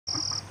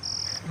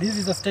This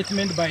is a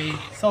statement by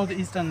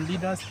Southeastern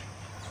leaders,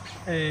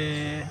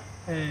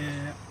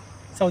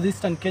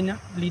 Southeastern Kenya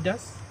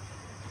leaders.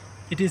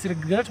 It is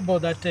regrettable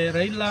that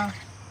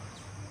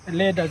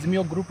Raila-led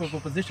Azimio group of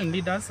opposition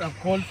leaders have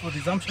called for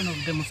resumption of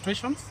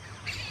demonstrations,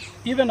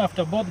 even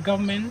after both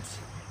government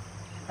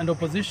and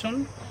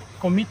opposition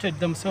committed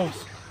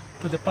themselves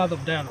to the path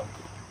of dialogue.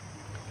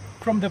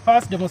 From the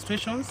past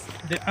demonstrations,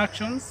 the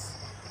actions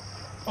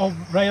of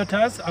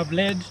rioters have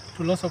led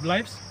to loss of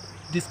lives,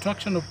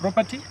 destruction of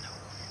property,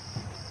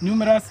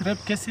 numerous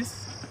rape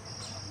cases,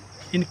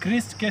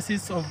 increased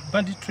cases of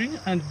banditry,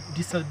 and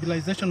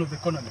destabilization of the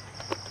economy.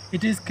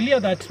 It is clear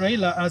that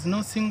Raila has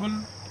no single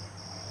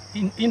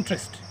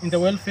interest in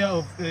the welfare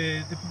of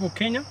the people of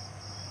Kenya.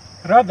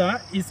 Rather,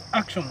 his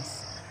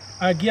actions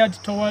are geared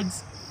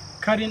towards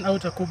carrying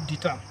out a coup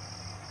d'etat.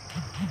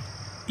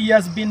 He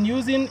has been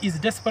using his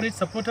desperate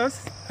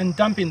supporters and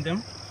dumping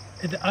them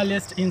at the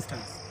earliest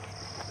instance.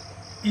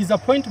 His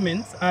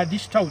appointments are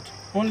dished out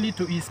only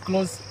to his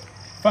close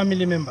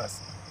family members.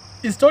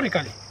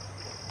 Historically,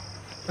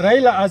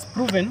 Raila has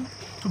proven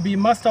to be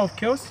master of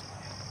chaos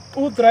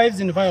who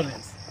thrives in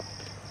violence.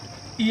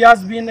 He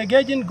has been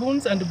engaging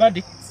goons and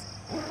bandits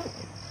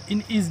in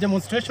his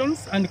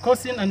demonstrations and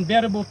causing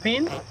unbearable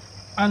pain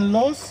and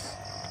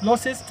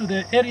losses to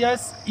the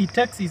areas he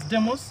takes his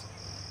demos.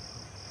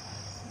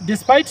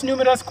 Despite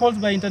numerous calls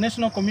by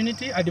international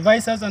community,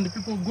 advisors, and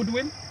people of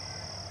goodwill,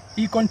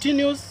 he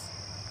continues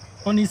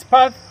on his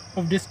path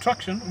of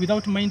destruction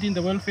without minding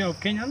the welfare of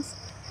Kenyans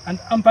and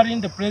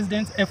hampering the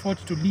president's effort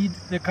to lead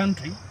the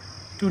country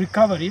to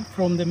recovery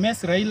from the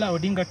mess Raila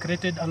Odinga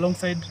created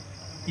alongside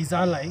his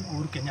ally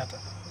Uhuru Kenyatta.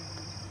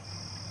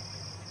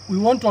 We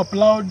want to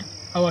applaud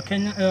our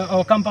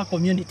Kamba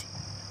community,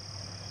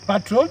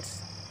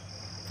 patriots,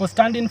 for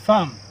standing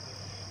firm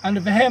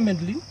and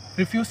vehemently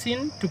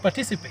refusing to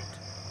participate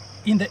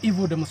in the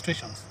evil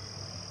demonstrations.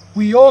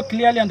 We all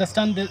clearly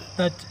understand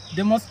that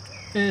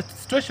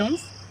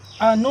demonstrations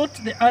are not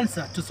the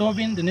answer to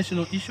solving the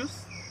national issues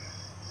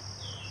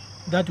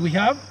that we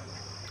have,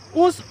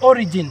 whose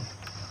origin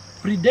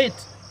predate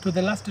to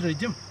the last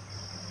regime.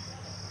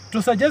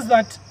 To suggest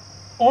that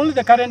only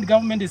the current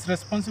government is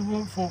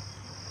responsible for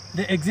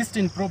the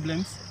existing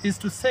problems is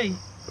to say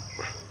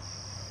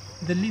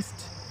the least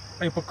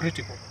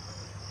hypocritical.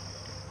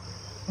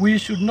 We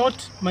should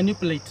not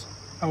manipulate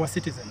our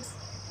citizens.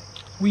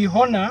 We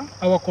honor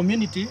our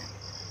community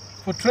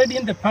for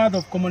treading the path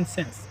of common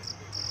sense.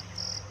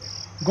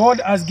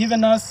 God has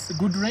given us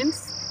good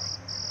rains,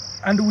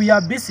 and we are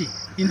busy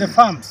in the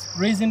farms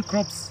raising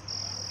crops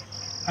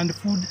and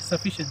food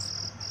sufficiency.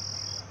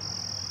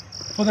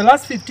 For the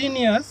last 15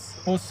 years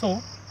or so,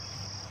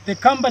 the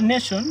Kamba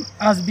nation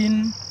has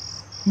been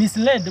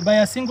misled by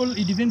a single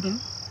individual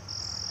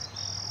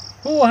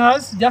who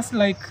has, just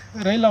like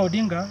Raila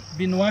Odinga,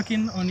 been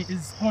working on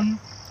his own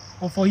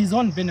or for his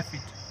own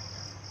benefit,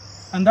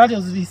 and that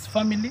is his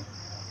family,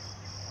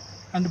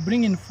 and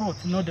bringing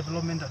forth no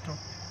development at all.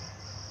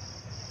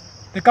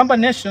 The Kamba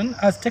nation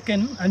has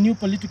taken a new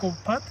political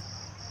path,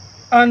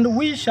 and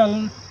we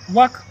shall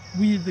work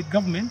with the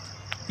government,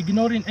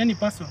 ignoring any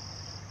person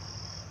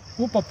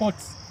who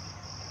purports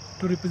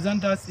to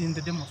represent us in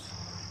the demos.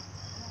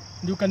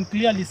 You can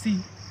clearly see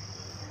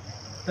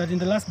that in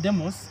the last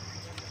demos,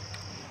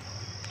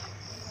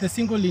 the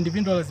single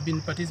individual has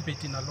been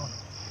participating alone.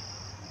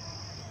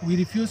 We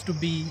refuse to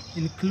be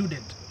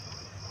included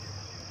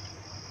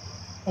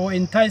or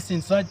enticed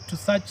to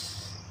such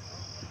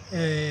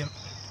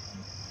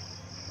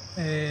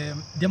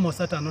demos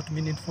that are not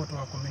meaningful to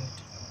our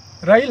community.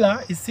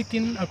 Raila is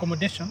seeking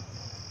accommodation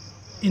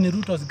in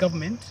Ruto's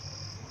government,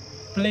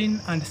 plain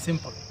and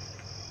simple.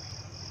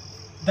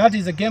 That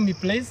is a game he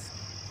plays.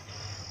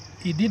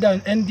 He did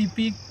an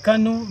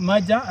NDP-KANU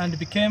merger and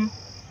became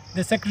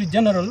the Secretary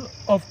General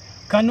of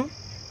KANU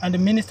and the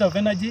Minister of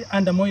Energy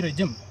under Moi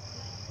regime.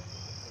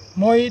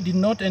 Moi did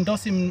not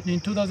endorse him in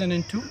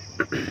 2002.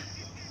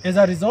 As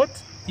a result,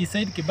 he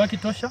said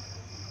Kibaki tosha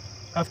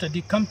after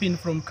decamping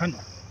from KANU,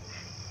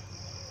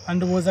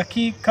 and was a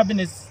key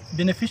cabinet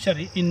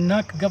beneficiary in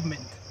NAC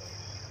government.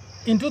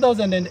 In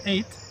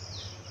 2008,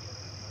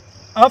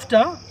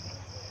 after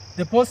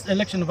the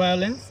post-election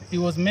violence, he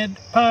was made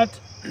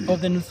part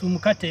of the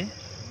Nusumukate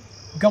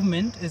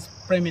government as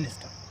Prime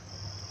Minister.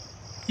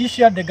 He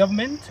shared the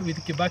government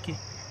with Kibaki.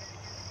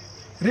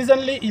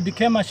 Recently, he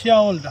became a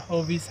shareholder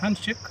of his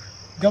handshake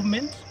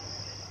government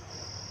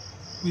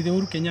with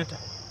Uhuru Kenyatta.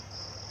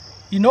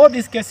 In all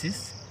these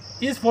cases,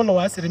 his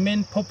followers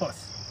remain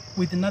paupers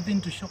with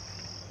nothing to show.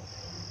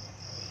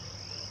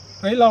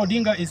 Raila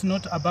Odinga is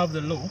not above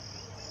the law.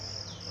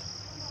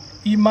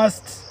 He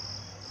must,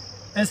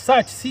 as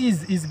such,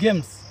 cease his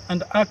games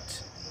and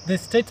act the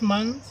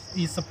statesman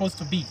he is supposed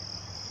to be.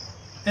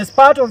 As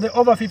part of the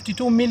over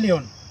 52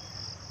 million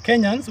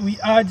Kenyans, we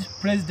urge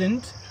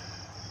President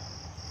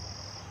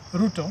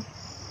Ruto,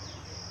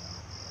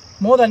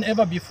 more than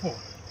ever before,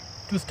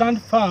 to stand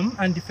firm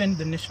and defend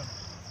the nation,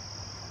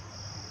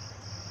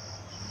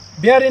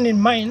 bearing in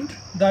mind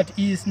that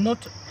he is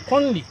not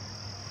only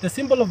the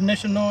symbol of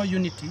national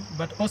unity,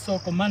 but also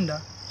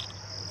commander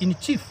in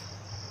chief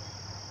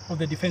of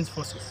the defense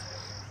forces.